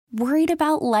Worried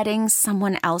about letting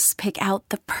someone else pick out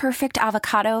the perfect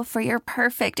avocado for your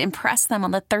perfect impress them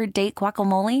on the third date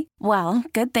guacamole? Well,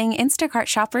 good thing Instacart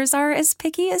shoppers are as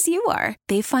picky as you are.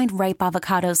 They find ripe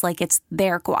avocados like it's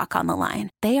their guac on the line.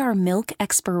 They are milk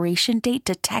expiration date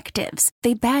detectives.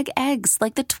 They bag eggs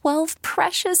like the 12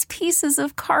 precious pieces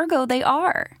of cargo they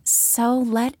are. So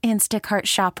let Instacart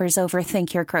shoppers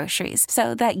overthink your groceries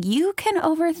so that you can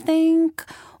overthink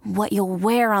what you'll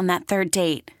wear on that third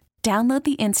date. Download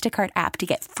the Instacart app to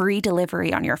get free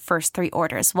delivery on your first 3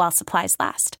 orders while supplies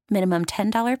last. Minimum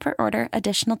 $10 per order.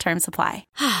 Additional terms apply.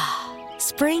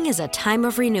 Spring is a time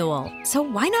of renewal, so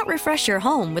why not refresh your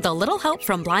home with a little help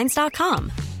from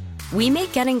Blinds.com? We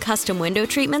make getting custom window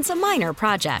treatments a minor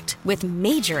project with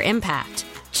major impact.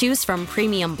 Choose from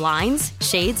premium blinds,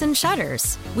 shades, and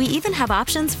shutters. We even have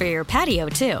options for your patio,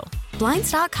 too.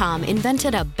 Blinds.com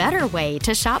invented a better way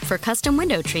to shop for custom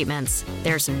window treatments.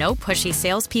 There's no pushy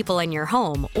salespeople in your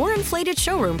home or inflated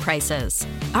showroom prices.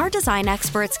 Our design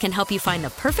experts can help you find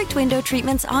the perfect window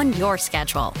treatments on your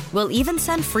schedule. We'll even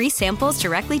send free samples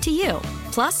directly to you.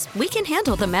 Plus, we can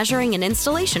handle the measuring and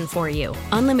installation for you.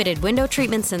 Unlimited window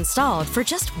treatments installed for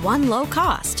just one low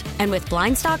cost. And with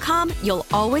Blinds.com, you'll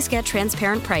always get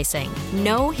transparent pricing.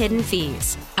 No hidden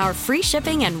fees. Our free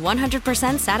shipping and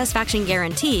 100% satisfaction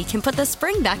guarantee can put the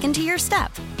spring back into your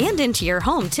step and into your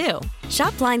home, too.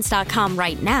 Shop Blinds.com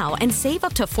right now and save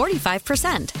up to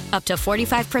 45%. Up to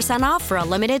 45% off for a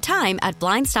limited time at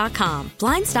Blinds.com.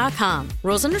 Blinds.com.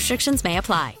 Rules and restrictions may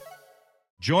apply.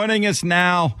 Joining us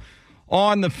now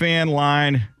on the fan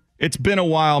line, it's been a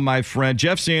while, my friend.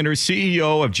 Jeff Sanders,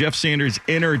 CEO of Jeff Sanders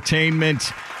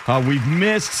Entertainment. We've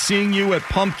missed seeing you at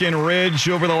Pumpkin Ridge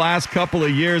over the last couple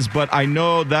of years, but I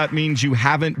know that means you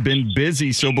haven't been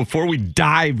busy. So before we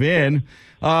dive in,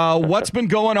 what's been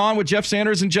going on with Jeff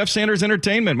Sanders and Jeff Sanders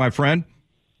Entertainment, my friend?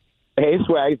 Hey,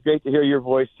 Swag. It's great to hear your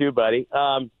voice too, buddy.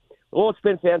 Well, it's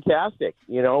been fantastic.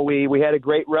 You know, we had a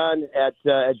great run at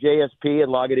JSP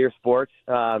and Lagunier Sports.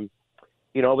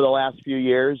 Over the last few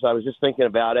years, I was just thinking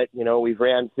about it. You know, we've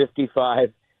ran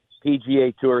 55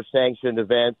 PGA Tour sanctioned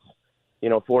events,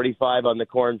 45 on the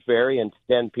Korn Ferry and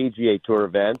 10 PGA Tour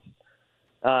events.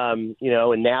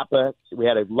 In Napa, we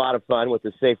had a lot of fun with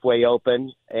the Safeway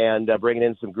Open and bringing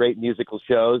in some great musical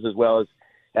shows, as well as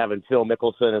having Phil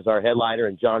Mickelson as our headliner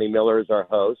and Johnny Miller as our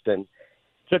host. And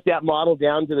took that model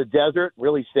down to the desert,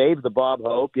 really saved the Bob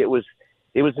Hope. It was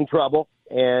in trouble,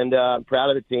 and I'm proud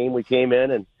of the team. We came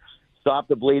in and stopped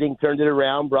the bleeding, turned it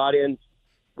around, brought in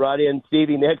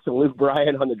Stevie Nicks and Luke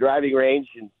Bryan on the driving range,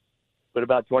 and put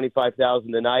about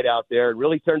 25,000 a night out there, and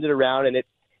really turned it around. And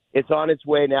it's on its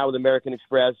way now with American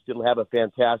Express. It'll have a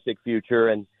fantastic future,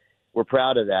 and we're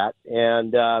proud of that.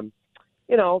 And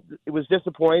it was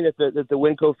disappointing that the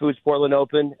Winco Foods Portland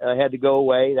Open had to go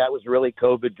away. That was really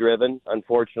COVID driven,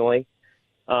 unfortunately.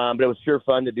 But it was sure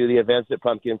fun to do the events at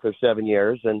Pumpkin for 7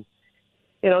 years, and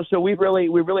so we've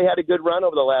really had a good run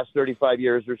over the last 35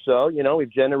 years or so.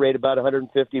 We've generated about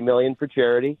 $150 million for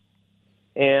charity,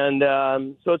 and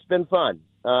so it's been fun.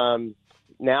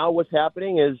 Now what's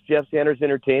happening is Jeff Sanders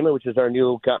Entertainment, which is our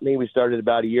new company. We started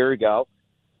about a year ago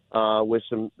with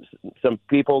some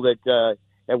people that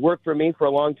have worked for me for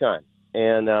a long time,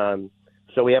 and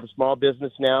so we have a small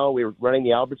business now. We're running the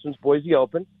Albertsons Boise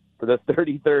Open for the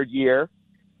 33rd year,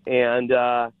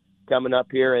 and coming up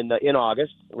here in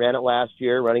August. Ran it last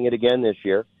year, running it again this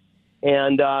year.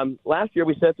 And last year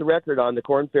we set the record on the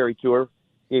Korn Ferry Tour,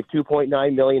 gave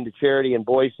 $2.9 million to charity in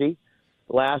Boise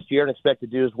last year, and expect to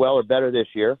do as well or better this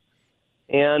year.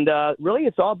 And really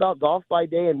it's all about golf by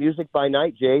day and music by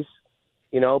night, Jace.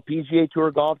 PGA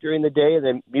Tour golf during the day and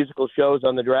then musical shows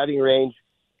on the driving range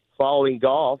following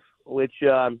golf, which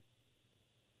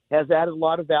has added a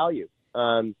lot of value.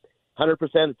 100%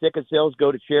 of ticket sales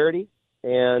go to charity.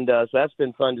 And so that's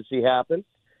been fun to see happen.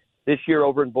 This year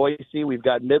over in Boise, we've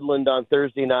got Midland on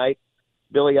Thursday night,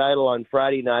 Billy Idol on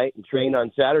Friday night, and Train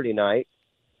on Saturday night.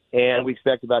 And we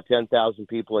expect about 10,000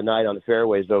 people a night on the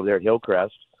fairways over there at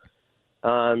Hillcrest.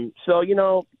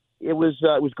 It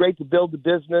was great to build the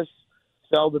business,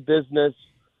 sell the business,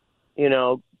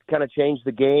 kind of change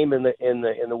the game in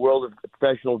the world of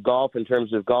professional golf in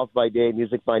terms of golf by day,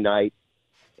 music by night.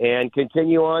 And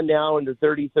continue on now in the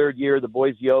 33rd year of the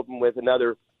Boise Open with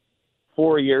another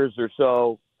 4 years or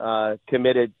so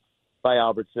committed by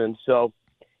Albertsons. So,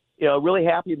 really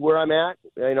happy with where I'm at.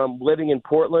 I'm living in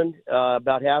Portland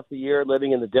about half the year,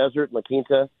 living in the desert, La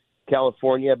Quinta,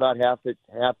 California, about half the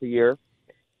year.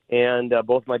 And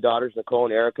both my daughters, Nicole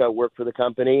and Erica, work for the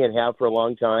company and have for a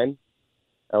long time.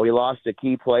 We lost a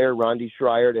key player, Rondi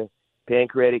Schreier, to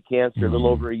pancreatic cancer a little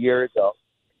over a year ago.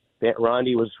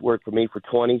 Rondi worked for me for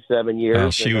 27 years. Oh,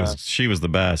 she was the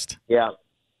best. Yeah,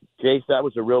 Jace, that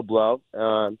was a real blow.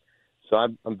 So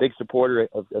I'm a big supporter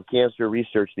of cancer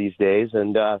research these days,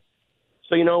 and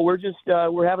so we're just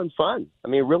we're having fun. I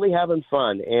mean, really having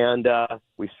fun, and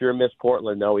we sure miss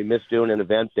Portland, though. We miss doing an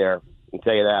event there. I can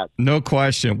tell you that. No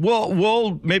question.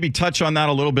 We'll maybe touch on that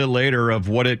a little bit later of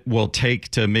what it will take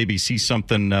to maybe see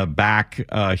something back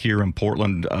here in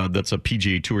Portland that's a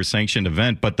PGA Tour sanctioned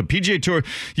event. But the PGA Tour,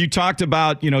 you talked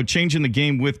about, changing the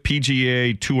game with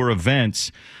PGA Tour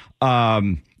events.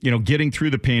 Getting through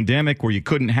the pandemic where you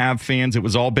couldn't have fans, it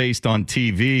was all based on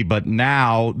TV. But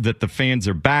now that the fans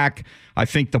are back, I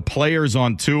think the players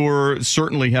on tour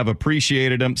certainly have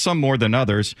appreciated them, some more than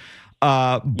others.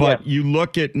 But you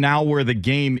look at now where the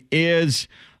game is,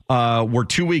 we're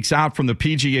 2 weeks out from the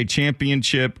PGA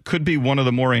Championship, could be one of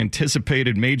the more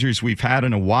anticipated majors we've had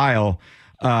in a while.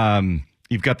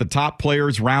 You've got the top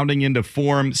players rounding into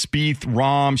form. Spieth,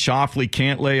 Rahm, Schauffele,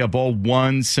 Cantlay have all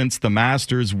won since the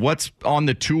Masters. What's on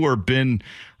the tour been,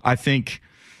 I think,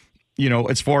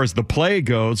 as far as the play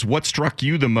goes, what struck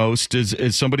you the most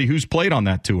as somebody who's played on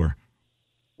that tour?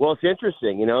 Well, it's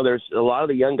interesting. There's a lot of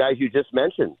the young guys you just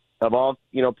mentioned have all,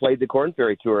 played the Korn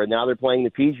Ferry Tour, and now they're playing the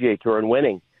PGA Tour and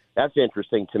winning. That's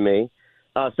interesting to me.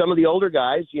 Some of the older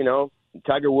guys,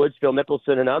 Tiger Woods, Phil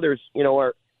Mickelson, and others,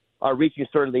 are reaching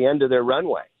sort of the end of their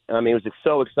runway. I mean, it was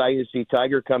so exciting to see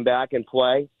Tiger come back and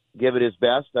play, give it his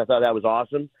best. I thought that was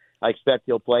awesome. I expect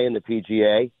he'll play in the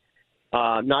PGA.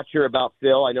 Not sure about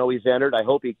Phil. I know he's entered. I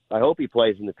hope he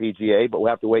plays in the PGA, but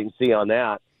we'll have to wait and see on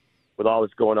that with all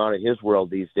that's going on in his world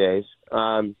these days.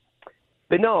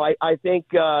 But no, I think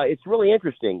it's really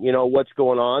interesting, what's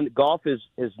going on. Golf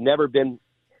has never been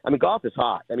 – I mean, golf is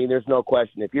hot. I mean, there's no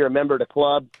question. If you're a member of the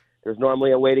club, there's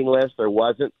normally a waiting list. There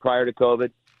wasn't prior to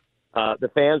COVID.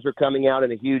 The fans are coming out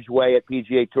in a huge way at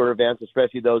PGA Tour events,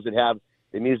 especially those that have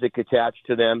the music attached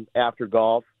to them after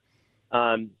golf.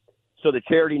 So the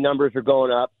charity numbers are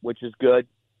going up, which is good.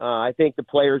 I think the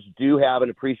players do have an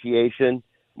appreciation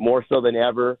more so than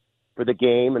ever for the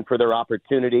game and for their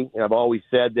opportunity. And I've always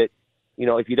said that,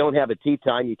 if you don't have a tee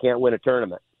time, you can't win a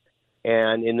tournament.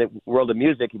 And in the world of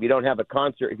music, if you don't have a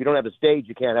concert, if you don't have a stage,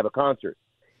 you can't have a concert.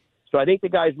 So I think the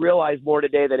guys realize more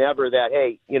today than ever that,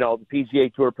 hey, the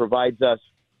PGA Tour provides us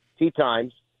tee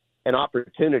times and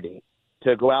opportunity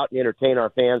to go out and entertain our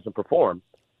fans and perform.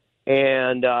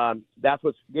 And that's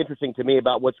what's interesting to me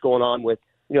about what's going on with,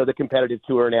 the competitive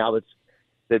tour now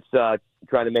that's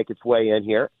trying to make its way in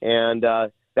here. And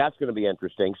that's going to be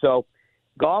interesting. So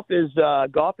golf is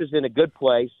in a good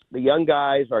place. The young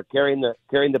guys are carrying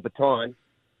the baton.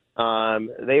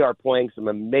 They are playing some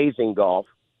amazing golf,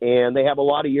 and they have a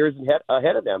lot of years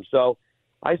ahead of them. So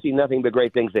I see nothing but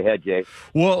great things ahead, Jay.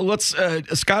 Well, let's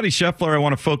Scotty Scheffler I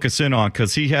want to focus in on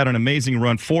because he had an amazing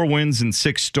run, 4 wins and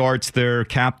 6 starts there,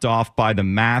 capped off by the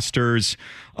Masters.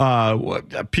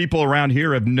 People around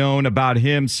here have known about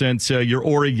him since your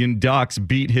Oregon Ducks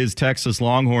beat his Texas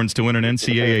Longhorns to win an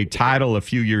NCAA title a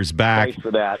few years back. Thanks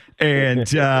for that. And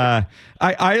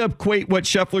I equate what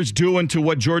Scheffler's doing to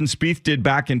what Jordan Spieth did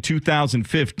back in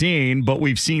 2015, but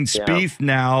we've seen Spieth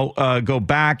now go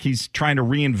back. He's trying to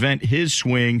reinvent his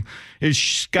swing. Is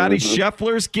Scotty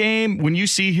Scheffler's game, when you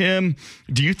see him,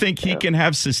 do you think he can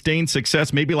have sustained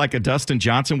success, maybe like a Dustin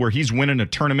Johnson, where he's winning a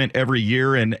tournament every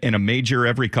year and a major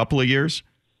every couple of years?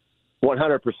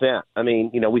 100%. I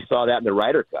mean, we saw that in the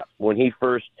Ryder Cup when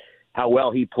how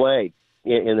well he played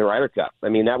in the Ryder Cup. I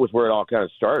mean, that was where it all kind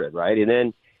of started, right? And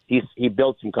then he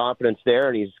built some confidence there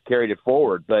and he's carried it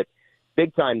forward. But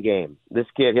big time game. This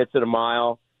kid hits it a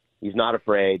mile. He's not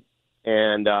afraid,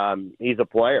 and he's a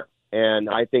player. And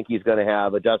I think he's going to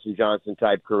have a Dustin Johnson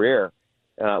type career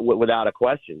without a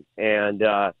question. And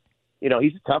he's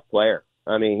a tough player.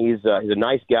 I mean, he's a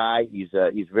nice guy. He's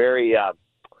very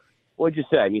what'd you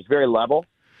say? He's very level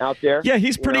out there. Yeah,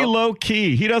 he's pretty low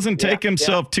key. He doesn't take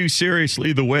himself too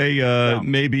seriously the way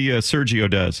maybe Sergio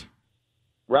does.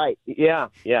 Right. Yeah.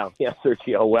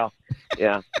 Sergio. Well,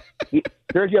 yeah.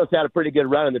 Sergio's had a pretty good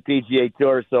run on the PGA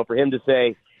Tour, so for him to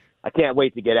say, "I can't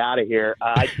wait to get out of here,"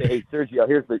 I'd say, "Hey, Sergio,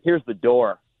 here's the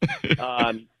door."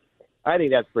 I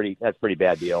think that's pretty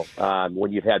bad deal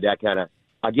when you've had that kind of,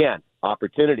 again,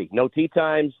 opportunity. No tee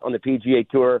times on the PGA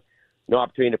Tour, no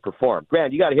opportunity to perform.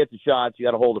 Granted, you got to hit the shots, you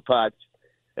got to hold the putts.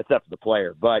 It's up to the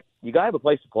player, but you got to have a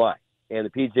place to play, and the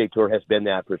PGA Tour has been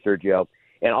that for Sergio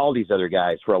and all these other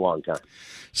guys for a long time.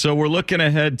 So we're looking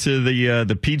ahead to the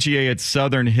PGA at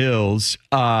Southern Hills,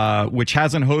 which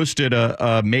hasn't hosted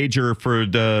a major for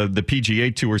the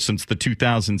PGA Tour since the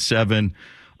 2007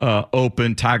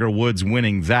 Open. Tiger Woods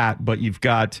winning that, but you've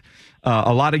got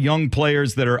a lot of young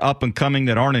players that are up and coming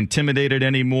that aren't intimidated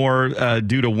anymore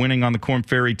due to winning on the Korn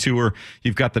Ferry Tour.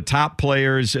 You've got the top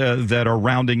players that are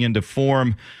rounding into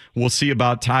form. We'll see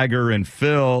about Tiger and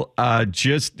Phil.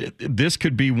 This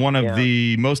could be one of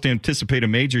the most anticipated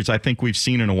majors I think we've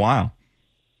seen in a while.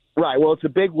 Right. Well, it's a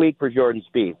big week for Jordan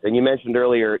Spieth. And you mentioned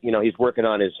earlier, he's working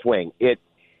on his swing.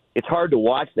 It's hard to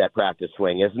watch that practice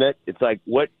swing, isn't it? It's like,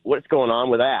 what's going on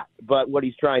with that? But what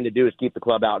he's trying to do is keep the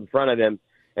club out in front of him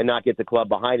and not get the club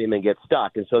behind him and get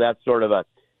stuck. And so that's sort of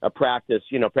a practice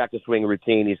swing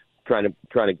routine. He's trying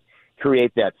to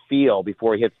create that feel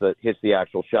before he hits the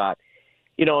actual shot.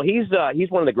 He's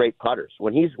one of the great putters.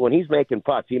 When he's making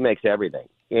putts, he makes everything.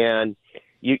 And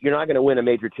you're not going to win a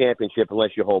major championship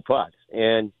unless you hole putts.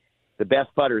 And the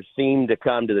best putters seem to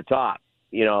come to the top.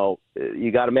 You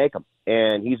got to make them.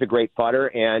 And he's a great putter,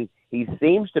 and he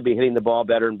seems to be hitting the ball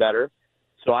better and better.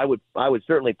 So I would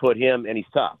certainly put him, and he's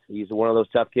tough. He's one of those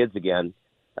tough kids again.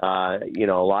 A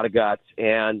lot of guts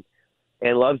and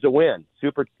loves to win.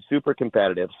 Super, super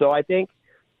competitive. So I think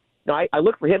I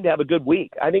look for him to have a good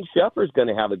week. I think Scheffler's going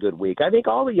to have a good week. I think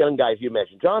all the young guys you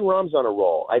mentioned, Jon Rahm's on a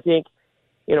roll. I think,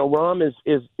 Rahm is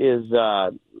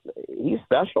he's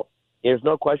special. There's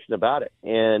no question about it,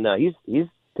 and he's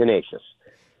tenacious.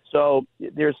 So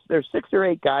there's 6 or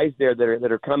 8 guys there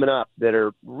that are coming up that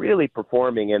are really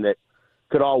performing and that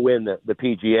could all win the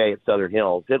PGA at Southern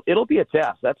Hills. It'll be a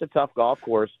test. That's a tough golf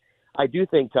course. I do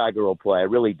think Tiger will play. I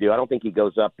really do. I don't think he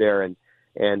goes up there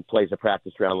and plays a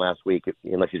practice round last week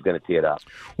unless he's going to tee it up.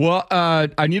 Well,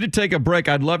 I need to take a break.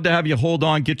 I'd love to have you hold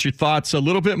on, get your thoughts a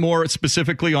little bit more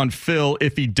specifically on Phil,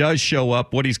 if he does show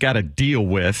up, what he's got to deal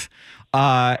with.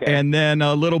 Okay. And then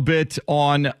a little bit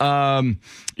on,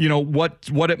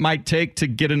 what it might take to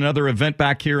get another event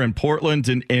back here in Portland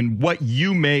and what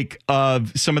you make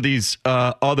of some of these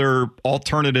other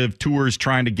alternative tours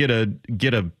trying to get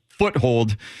a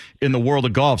foothold in the world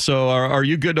of golf. So are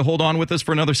you good to hold on with us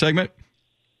for another segment?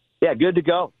 Yeah, good to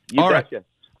go. You betcha.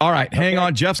 All right, hang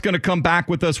on. Jeff's going to come back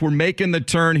with us. We're making the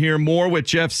turn here. More with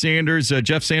Jeff Sanders,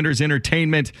 Jeff Sanders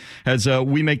Entertainment, as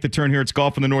we make the turn here. It's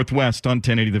Golf in the Northwest on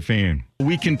 1080 The Fan.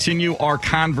 We continue our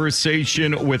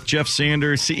conversation with Jeff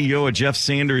Sanders, CEO of Jeff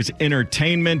Sanders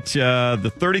Entertainment.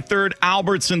 The 33rd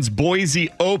Albertsons Boise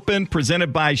Open,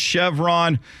 presented by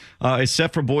Chevron, is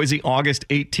set for Boise August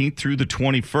 18th through the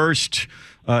 21st.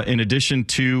 In addition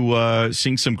to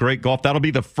seeing some great golf. That'll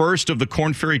be the first of the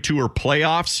Korn Ferry Tour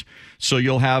playoffs. So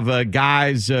you'll have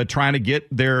guys trying to get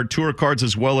their tour cards,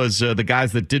 as well as the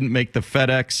guys that didn't make the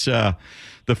FedEx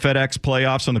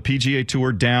playoffs on the PGA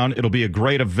Tour down. It'll be a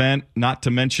great event, not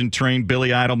to mention train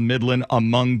Billy Idol, Midland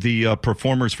among the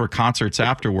performers for concerts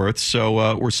afterwards.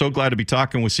 So we're so glad to be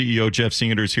talking with CEO Jeff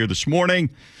Sanders here this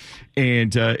morning.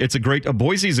 And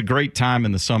Boise's a great time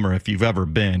in the summer if you've ever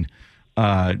been.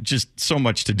 Just so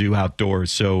much to do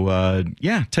outdoors. So,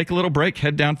 take a little break,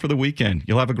 head down for the weekend.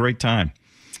 You'll have a great time.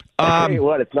 I tell you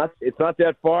what, it's not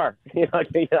that far.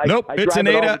 Nope, it's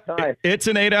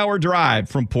an 8-hour drive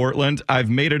from Portland. I've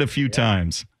made it a few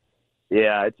times.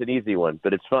 Yeah, it's an easy one,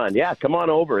 but it's fun. Yeah, come on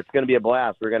over. It's going to be a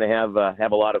blast. We're going to have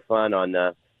a lot of fun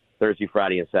on Thursday,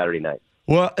 Friday, and Saturday night.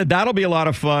 Well, that'll be a lot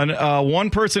of fun.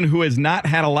 One person who has not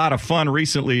had a lot of fun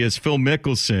recently is Phil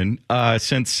Mickelson,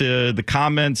 since the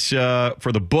comments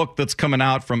for the book that's coming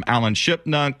out from Alan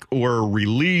Shipnuck were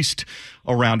released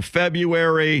around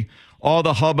February. All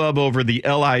the hubbub over the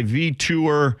LIV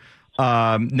tour.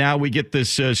 Now we get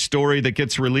this story that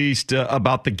gets released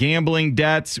about the gambling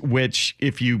debts, which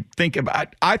if you think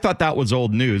about, I thought that was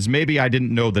old news. Maybe I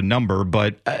didn't know the number,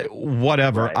 but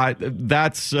whatever.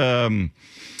 Right.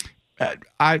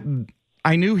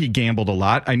 I knew he gambled a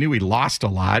lot. I knew he lost a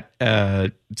lot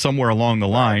somewhere along the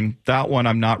line. That one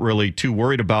I'm not really too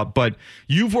worried about. But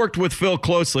you've worked with Phil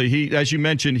closely. He, as you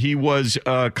mentioned, he was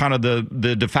kind of the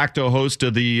de facto host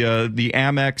of the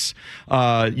Amex.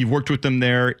 You've worked with him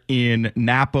there in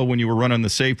Napa when you were running the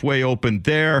Safeway Open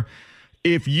there.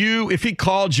 If he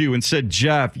called you and said,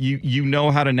 Jeff, you know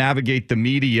how to navigate the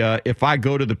media. If I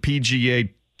go to the PGA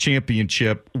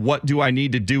Championship, what do I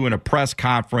need to do in a press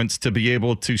conference to be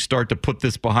able to start to put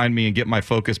this behind me and get my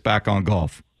focus back on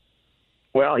golf?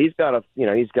 Well, he's got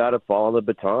to follow the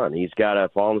baton. He's got to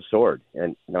follow the sword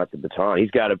and not the baton.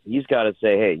 He's got to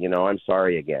say, hey, I'm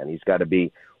sorry again. He's got to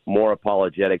be more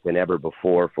apologetic than ever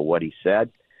before for what he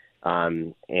said.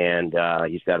 And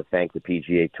he's got to thank the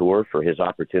PGA Tour for his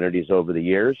opportunities over the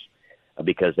years,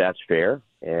 because that's fair.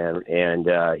 And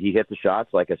he hit the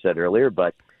shots, like I said earlier,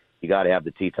 but you got to have the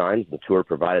tee times. The tour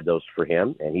provided those for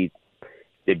him, and he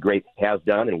has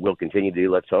done, and will continue to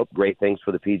do, let's hope, great things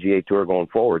for the PGA Tour going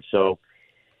forward. So,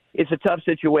 it's a tough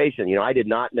situation. You know, I did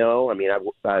not know. I mean,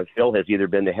 Phil has either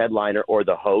been the headliner or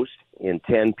the host in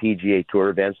 10 PGA Tour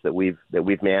events that we've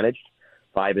managed,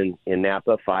 5 in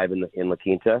Napa, 5 in La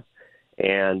Quinta.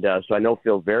 And so I know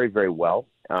Phil very, very well.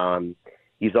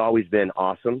 He's always been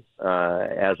awesome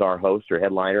as our host or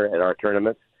headliner at our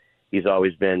tournaments. He's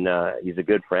always been he's a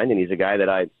good friend, and he's a guy that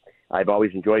I've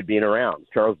always enjoyed being around.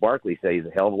 Charles Barkley said he's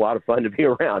a hell of a lot of fun to be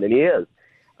around, and he is.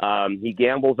 He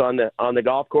gambles on the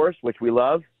golf course, which we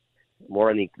love,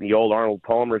 more in the old Arnold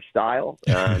Palmer style.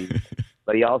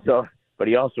 But he also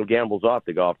gambles off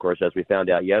the golf course, as we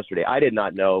found out yesterday. I did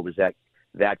not know it was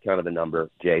that kind of a number,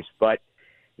 Jace. But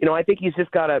you know, I think he's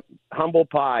just got a humble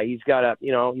pie. He's got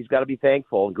to be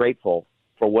thankful and grateful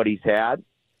for what he's had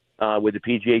with the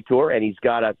PGA Tour, and he's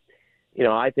got to, you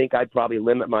know, I think I'd probably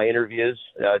limit my interviews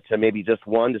to maybe just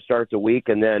one to start the week,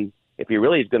 and then if he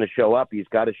really is going to show up, he's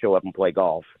got to show up and play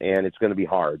golf, and it's going to be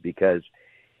hard because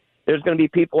there's going to be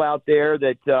people out there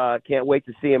that can't wait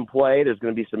to see him play. There's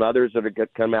going to be some others that are going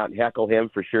to come out and heckle him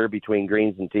for sure between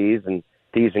greens and tees and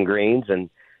tees and greens,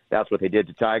 and that's what they did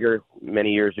to Tiger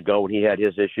many years ago when he had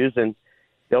his issues, and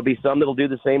there'll be some that'll do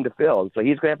the same to Phil, and so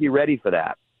he's going to have to be ready for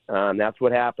that. That's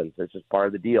what happens. It's just part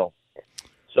of the deal.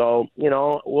 So, you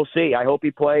know, we'll see. I hope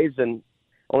he plays, and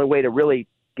only way to really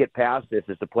get past this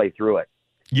is to play through it.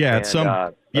 Yeah, at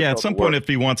some point, if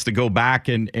he wants to go back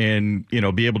and you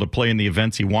know, be able to play in the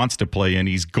events he wants to play in,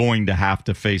 he's going to have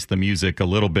to face the music a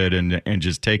little bit and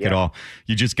just take it all.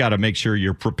 You just got to make sure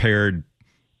you're prepared.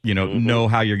 You know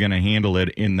how you're going to handle it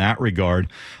in that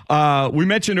regard. We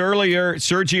mentioned earlier,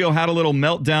 Sergio had a little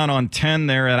meltdown on 10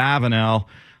 there at Avenel.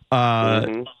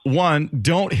 One,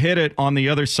 don't hit it on the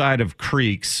other side of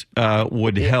creeks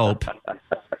would help.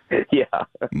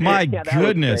 My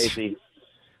goodness.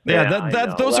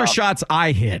 Those are shots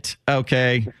I hit.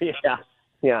 Okay.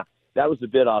 Yeah. That was a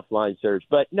bit offline, Serge.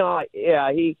 But no,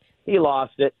 he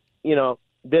lost it. You know,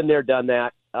 been there, done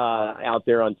that out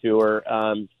there on tour.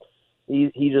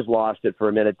 He just lost it for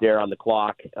a minute there on the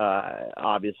clock,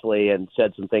 obviously, and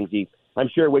said some things I'm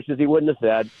sure wishes he wouldn't have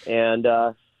said. And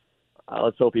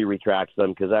let's hope he retracts them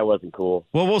because that wasn't cool.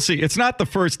 Well, we'll see. It's not the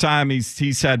first time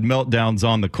he's had meltdowns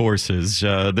on the courses.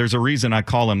 There's a reason I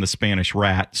call him the Spanish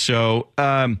Rat. So,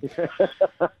 yeah,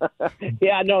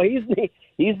 no, he's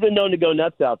been known to go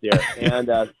nuts out there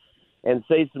and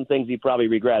say some things he probably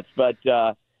regrets. But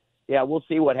yeah, we'll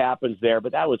see what happens there.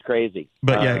 But that was crazy.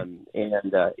 But yeah,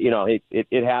 you know,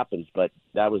 it happens. But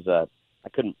that was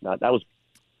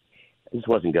this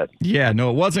wasn't good. Yeah, no,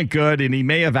 it wasn't good, and he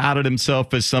may have outed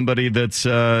himself as somebody that's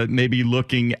maybe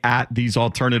looking at these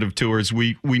alternative tours.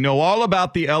 We know all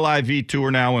about the LIV tour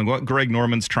now and what Greg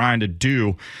Norman's trying to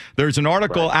do. There's an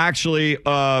article actually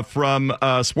from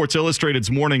Sports Illustrated's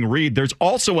Morning Read. There's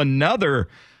also another,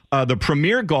 the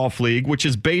Premier Golf League, which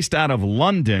is based out of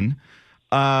London.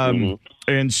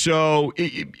 And so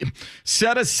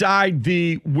set aside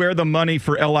where the money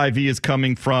for LIV is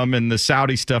coming from and the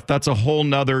Saudi stuff. That's a whole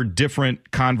nother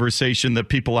different conversation that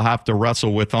people have to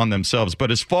wrestle with on themselves.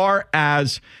 But as far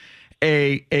as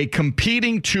a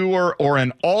competing tour or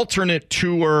an alternate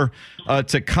tour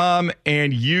to come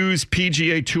and use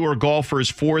PGA Tour golfers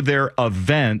for their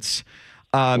events,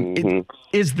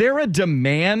 is there a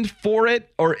demand for it?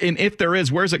 And if there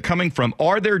is, where's it coming from?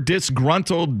 Are there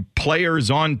disgruntled players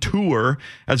on tour,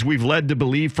 as we've led to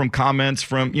believe from comments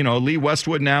from, you know, Lee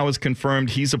Westwood now is confirmed.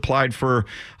 He's applied for,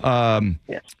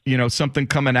 you know, something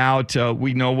coming out.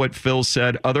 We know what Phil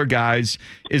said. Other guys,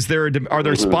 are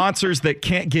there sponsors that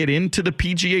can't get into the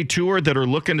PGA Tour that are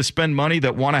looking to spend money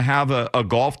that want to have a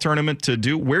golf tournament to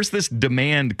do? Where's this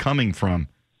demand coming from?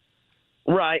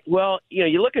 Right. Well, you know,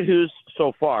 you look at who's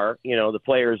so far, you know, the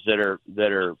players that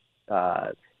are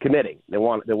committing, they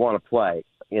want to play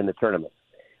in the tournament.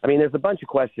 I mean, there's a bunch of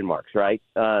question marks, right?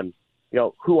 You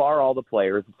know, who are all the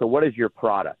players? So what is your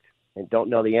product? And don't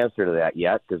know the answer to that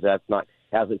yet because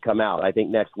hasn't come out. I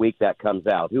think next week that comes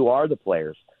out. Who are the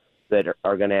players that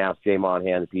are going to ask Jay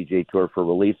Monahan, the PGA Tour, for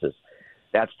releases?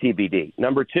 That's TBD.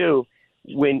 Number two,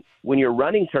 when you're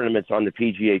running tournaments on the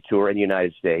PGA Tour in the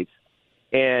United States,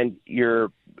 and you're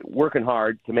working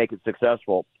hard to make it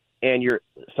successful, and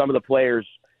some of the players,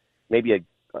 maybe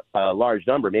a large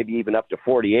number, maybe even up to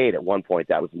 48 at one point,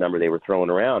 that was the number they were throwing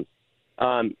around,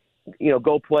 you know,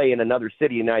 go play in another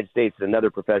city, United States, in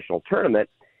another professional tournament.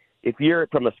 If you're,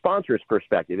 from a sponsor's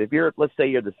perspective, let's say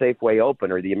you're the Safeway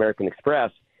Open or the American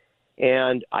Express,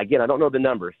 and again, I don't know the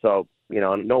numbers, so, you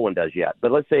know, no one does yet,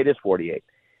 but let's say it is 48.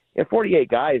 And 48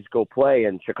 guys go play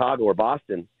in Chicago or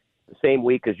Boston the same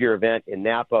week as your event in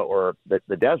Napa or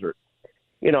the desert,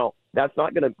 you know, that's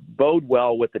not going to bode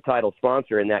well with the title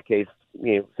sponsor, in that case,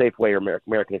 you know, Safeway or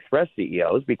American Express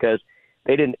CEOs, because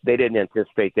They didn't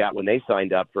anticipate that when they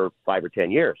signed up for 5 or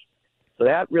 10 years. So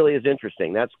that really is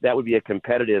interesting. That would be a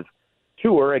competitive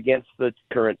tour against the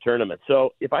current tournament.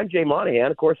 So if I'm Jay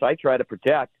Monahan, of course, I try to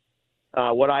protect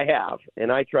what I have,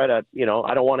 and I try to,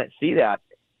 I don't want to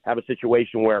have a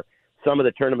situation where some of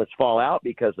the tournaments fall out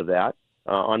because of that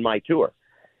on my tour.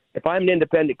 If I'm an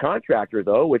independent contractor,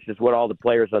 though, which is what all the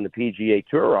players on the PGA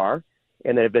Tour are,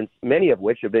 and there have been many of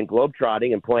which have been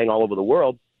globetrotting and playing all over the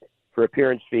world for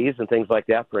appearance fees and things like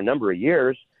that for a number of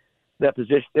years,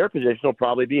 their position will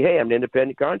probably be, hey, I'm an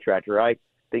independent contractor. I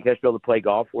think I should be able to play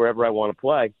golf wherever I want to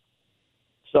play.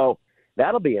 So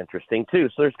that'll be interesting, too.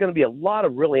 So there's going to be a lot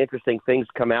of really interesting things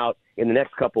come out in the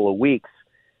next couple of weeks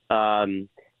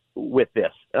with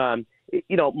this.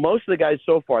 Most of the guys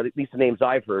so far, at least the names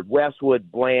I've heard,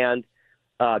 Westwood, Bland,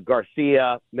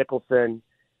 Garcia, Mickelson,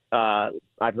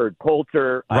 I've heard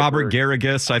Poulter. Robert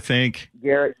Garrigus, I think.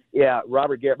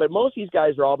 Robert Garrigus. But most of these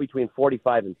guys are all between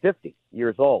 45 and 50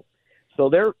 years old. So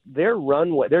they're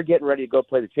getting ready to go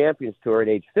play the Champions Tour at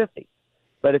age 50.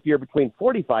 But if you're between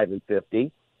 45 and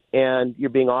 50 and you're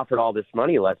being offered all this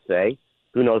money, let's say,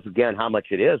 who knows, again, how much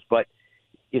it is, but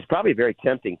it's probably very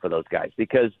tempting for those guys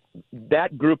because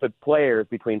that group of players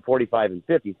between 45 and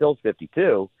 50, Phil's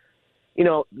 52,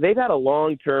 they've had a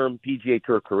long-term PGA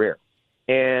Tour career.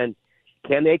 And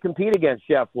can they compete against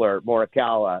Scheffler,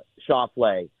 Morikawa,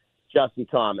 Schauffele, Justin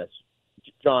Thomas,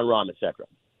 Jon Rahm, etc.?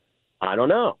 I don't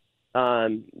know.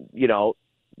 Some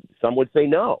would say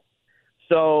no.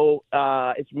 So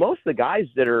it's most of the guys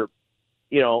that are,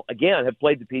 again, have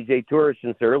played the PGA Tour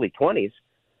since their early 20s,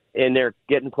 and they're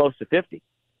getting close to 50.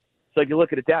 So if you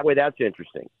look at it that way, that's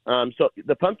interesting. So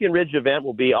the Pumpkin Ridge event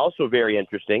will be also very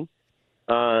interesting.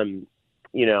 What's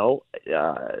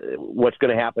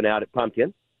going to happen out at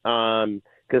Pumpkin,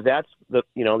 because that's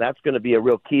going to be a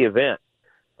real key event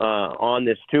on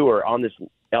this tour, on this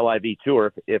LIV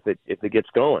tour, if it gets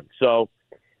going. So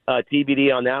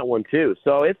TBD on that one too.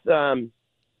 So it's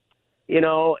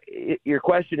your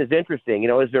question is interesting.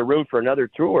 Is there room for another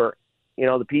tour?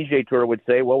 The PGA Tour would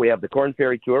say, well, we have the Korn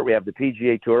Ferry Tour, we have the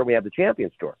PGA Tour, we have the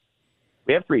Champions Tour.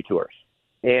 We have 3 tours.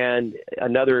 And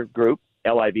another group,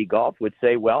 LIV Golf, would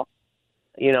say, well,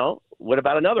 what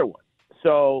about another one?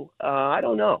 So I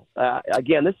don't know.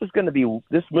 Again, this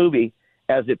movie,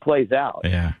 as it plays out,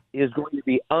 is going to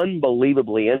be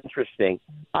unbelievably interesting.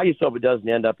 I just hope it doesn't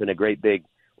end up in a great big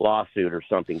lawsuit or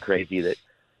something crazy that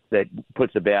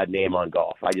puts a bad name on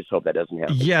golf. I just hope that doesn't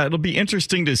happen. Yeah, it'll be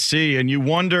interesting to see. And you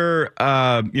wonder,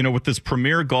 with this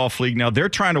Premier Golf League, now they're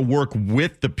trying to work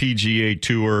with the PGA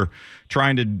Tour,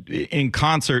 trying to, in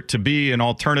concert, to be an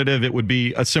alternative. It would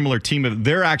be a similar team.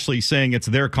 They're actually saying it's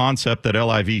their concept that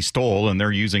LIV stole, and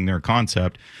they're using their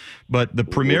concept. But the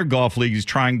Premier Golf League is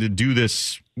trying to do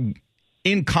this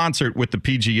in concert with the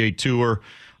PGA Tour.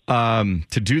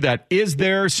 To do that, is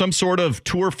there some sort of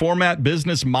tour format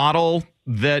business model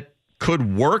that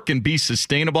could work and be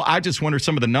sustainable? I just wonder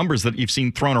some of the numbers that you've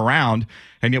seen thrown around,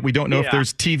 and yet we don't know if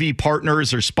there's TV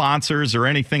partners or sponsors or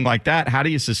anything like that. How do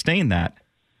you sustain that?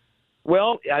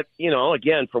 Well,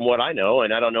 again, from what I know,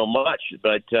 and I don't know much,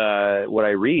 but what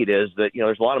I read is that,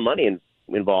 there's a lot of money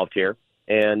involved here,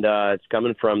 and it's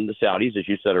coming from the Saudis, as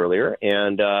you said earlier,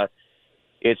 and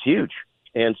it's huge.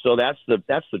 And so that's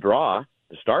the draw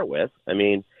to start with. I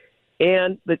mean,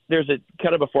 and there's a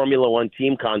kind of a Formula One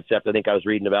team concept I think I was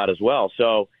reading about as well.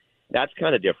 So that's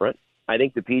kind of different. I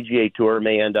think the PGA Tour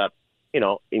may end up,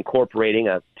 incorporating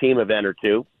a team event or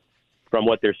two from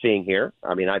what they're seeing here.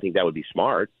 I mean, I think that would be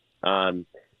smart.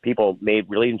 People may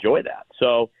really enjoy that.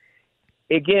 So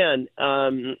again,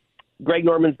 Greg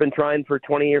Norman's been trying for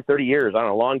 20 or 30 years,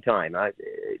 a long time,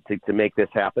 to make this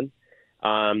happen.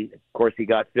 Of course, he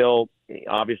got Phil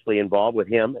obviously involved with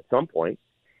him at some point.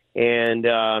 And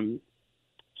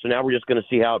so now we're just going to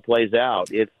see how it plays out.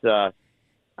 It's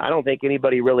I don't think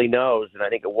anybody really knows, and I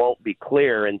think it won't be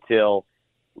clear until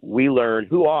we learn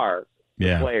who are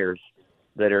the players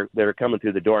that are coming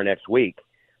through the door next week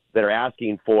that are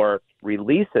asking for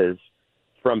releases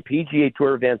from PGA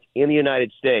Tour events in the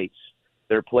United States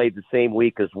that are played the same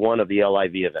week as one of the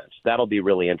LIV events. That'll be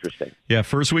really interesting. Yeah,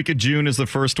 first week of June is the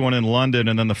first one in London,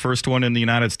 and then the first one in the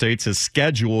United States is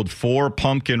scheduled for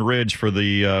Pumpkin Ridge for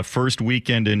the first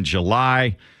weekend in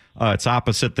July. It's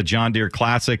opposite the John Deere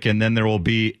Classic, and then there will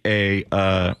be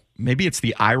maybe it's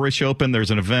the Irish Open.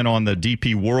 There's an event on the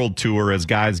DP World Tour as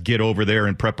guys get over there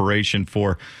in preparation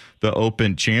for the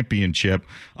Open Championship.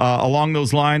 Along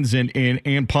those lines,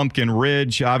 in Pumpkin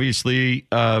Ridge, obviously,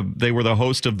 they were the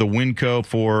host of the Winco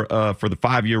for the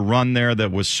 5-year run there.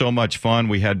 That was so much fun.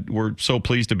 We're so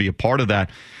pleased to be a part of that.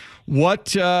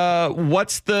 What's the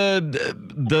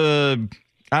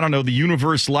I don't know, the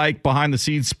universe like behind the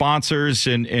scenes sponsors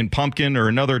in Pumpkin or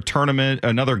another tournament,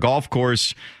 another golf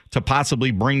course to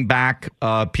possibly bring back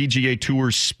a PGA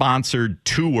Tour sponsored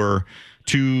tour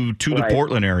to the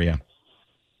Portland area?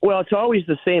 Well, it's always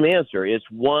the same answer. It's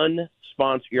one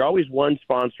sponsor. You're always one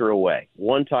sponsor away,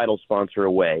 one title sponsor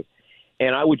away.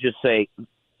 And I would just say,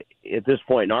 at this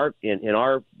point in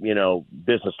our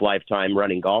business lifetime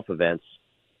running golf events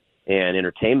and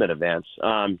entertainment events,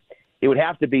 it would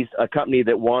have to be a company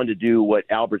that wanted to do what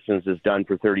Albertsons has done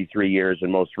for 33 years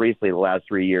and most recently the last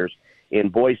 3 years in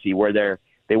Boise, where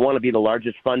they want to be the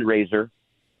largest fundraiser,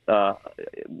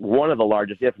 one of the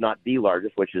largest, if not the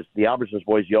largest, which is the Albertsons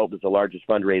Boise Open is the largest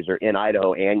fundraiser in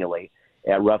Idaho annually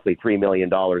at roughly $3 million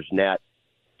net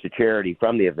to charity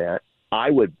from the event.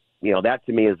 I would, that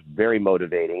to me is very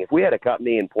motivating. If we had a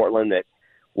company in Portland that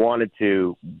wanted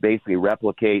to basically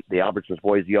replicate the Albertsons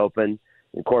Boise Open,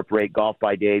 incorporate golf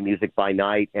by day, music by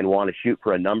night, and want to shoot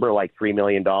for a number like $3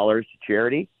 million to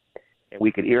charity, and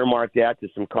we could earmark that to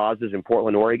some causes in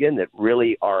Portland, Oregon that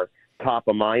really are top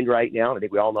of mind right now. I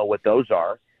think we all know what those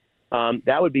are.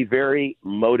 That would be very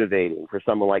motivating for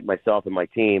someone like myself and my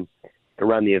team to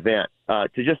run the event.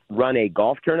 To just run a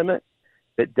golf tournament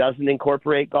that doesn't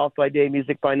incorporate golf by day,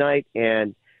 music by night,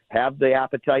 and have the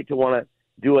appetite to want to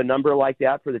do a number like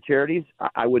that for the charities,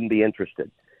 I wouldn't be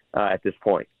interested at this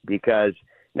point, because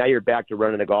now you're back to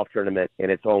running a golf tournament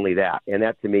and it's only that. And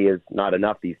that to me is not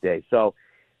enough these days. So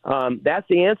that's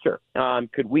the answer.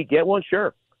 Could we get one?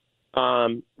 Sure.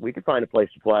 We could find a place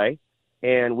to play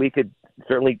and we could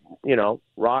certainly,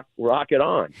 rock it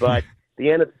on. But at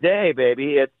the end of the day,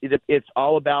 baby, it's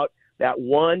all about that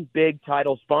one big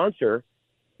title sponsor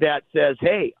that says,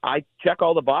 hey, I check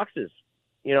all the boxes.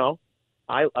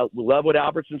 I love what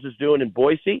Albertsons is doing in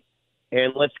Boise,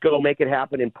 and let's go make it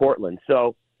happen in Portland.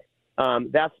 So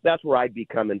that's where I'd be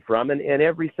coming from. And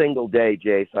every single day,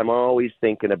 Jace, I'm always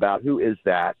thinking about who is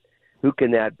that? Who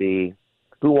can that be?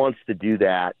 Who wants to do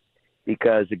that?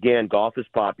 Because, again, golf is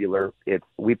popular.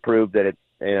 We proved that at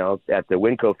the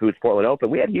Winco Foods Portland Open,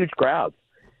 we had huge crowds.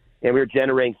 And we were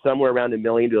generating somewhere around $1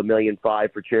 million to $1.5 million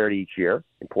for charity each year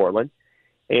in Portland.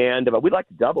 And but we'd like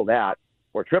to double that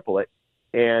or triple it.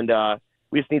 And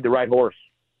we just need the right horse.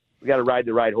 We got to ride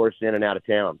the right horse in and out of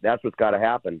town. That's what's got to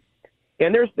happen.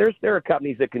 And there are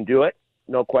companies that can do it,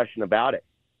 no question about it.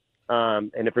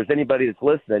 And if there's anybody that's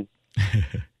listening,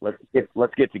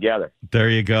 let's get together. There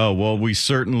you go. Well, we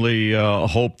certainly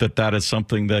hope that is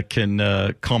something that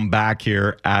can come back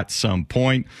here at some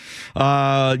point.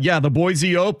 The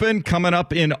Boise Open coming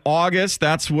up in August.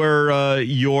 That's where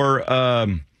your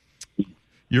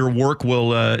work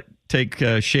will take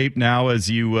shape now as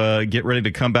you get ready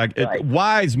to come back. Right.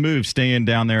 Wise move staying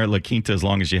down there at La Quinta as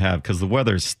long as you have, because the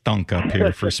weather's stunk up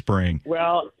here for spring.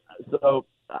 Well, so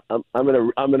I'm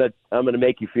gonna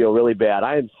make you feel really bad.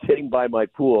 I am sitting by my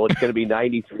pool. It's gonna be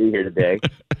 93 here today,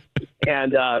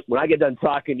 and when I get done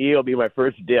talking to you, it'll be my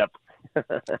first dip.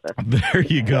 There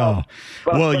you go.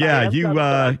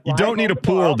 You don't need a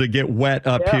pool to get wet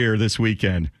up here this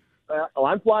weekend. Well,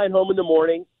 I'm flying home in the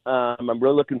morning. I'm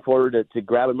really looking forward to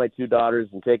grabbing my two daughters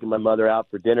and taking my mother out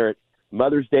for dinner at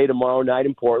Mother's Day tomorrow night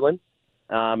in Portland.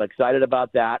 I'm excited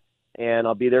about that, and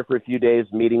I'll be there for a few days,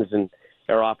 meetings in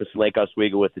our office in Lake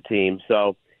Oswego with the team.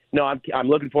 So, no, I'm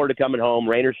looking forward to coming home,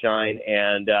 rain or shine,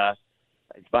 and I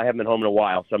haven't been home in a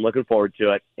while, so I'm looking forward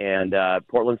to it. And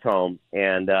Portland's home,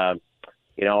 and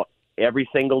every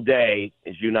single day,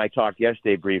 as you and I talked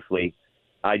yesterday briefly,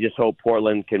 I just hope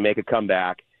Portland can make a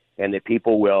comeback, and that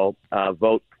people will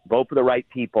vote for the right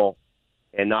people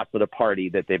and not for the party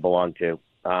that they belong to.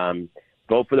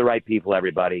 Vote for the right people,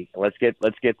 everybody. Let's get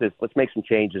this. Let's make some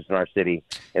changes in our city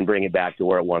and bring it back to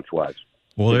where it once was.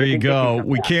 Well, there you go.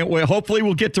 We can't wait. Hopefully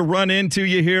we'll get to run into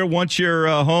you here once you're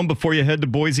home before you head to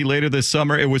Boise later this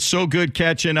summer. It was so good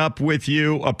catching up with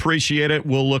you. Appreciate it.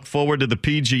 We'll look forward to the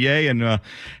PGA, and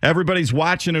everybody's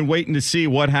watching and waiting to see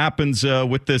what happens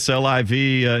with this LIV,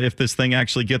 if this thing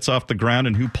actually gets off the ground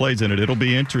and who plays in it. It'll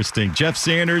be interesting. Jeff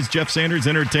Sanders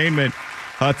Entertainment.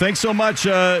 Thanks so much.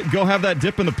 Go have that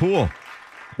dip in the pool.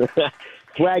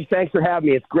 Swag, thanks for having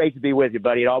me. It's great to be with you,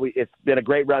 buddy. It's been a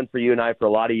great run for you and I for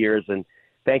a lot of years, and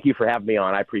thank you for having me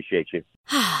on. I appreciate you.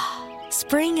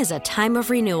 Spring is a time of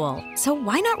renewal, so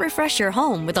why not refresh your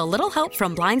home with a little help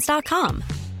from Blinds.com?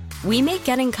 We make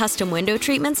getting custom window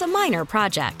treatments a minor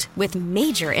project with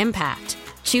major impact.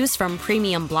 Choose from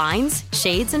premium blinds,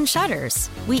 shades, and shutters.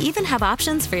 We even have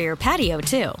options for your patio,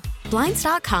 too.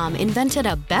 Blinds.com invented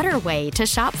a better way to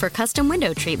shop for custom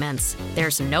window treatments.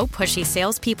 There's no pushy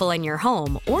salespeople in your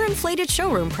home or inflated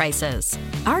showroom prices.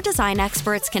 Our design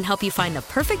experts can help you find the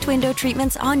perfect window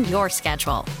treatments on your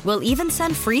schedule. We'll even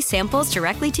send free samples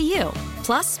directly to you.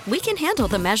 Plus, we can handle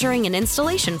the measuring and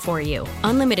installation for you.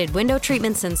 Unlimited window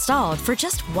treatments installed for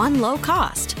just one low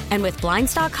cost. And with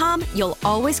Blinds.com, you'll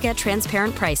always get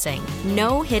transparent pricing.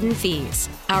 No hidden fees.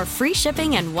 Our free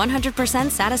shipping and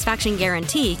 100% satisfaction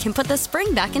guarantee can put the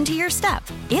spring back into your step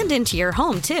and into your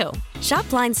home, too. Shop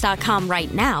Blinds.com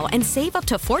right now and save up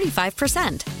to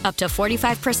 45%. Up to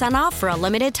 45% off for a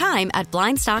limited time at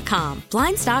Blinds.com.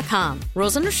 Blinds.com.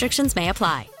 Rules and restrictions may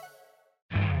apply.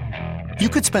 You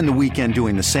could spend the weekend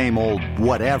doing the same old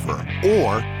whatever,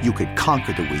 or you could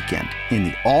conquer the weekend in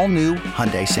the all-new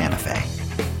Hyundai Santa Fe.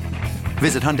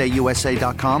 Visit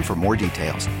HyundaiUSA.com for more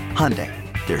details. Hyundai,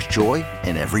 there's joy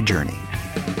in every journey.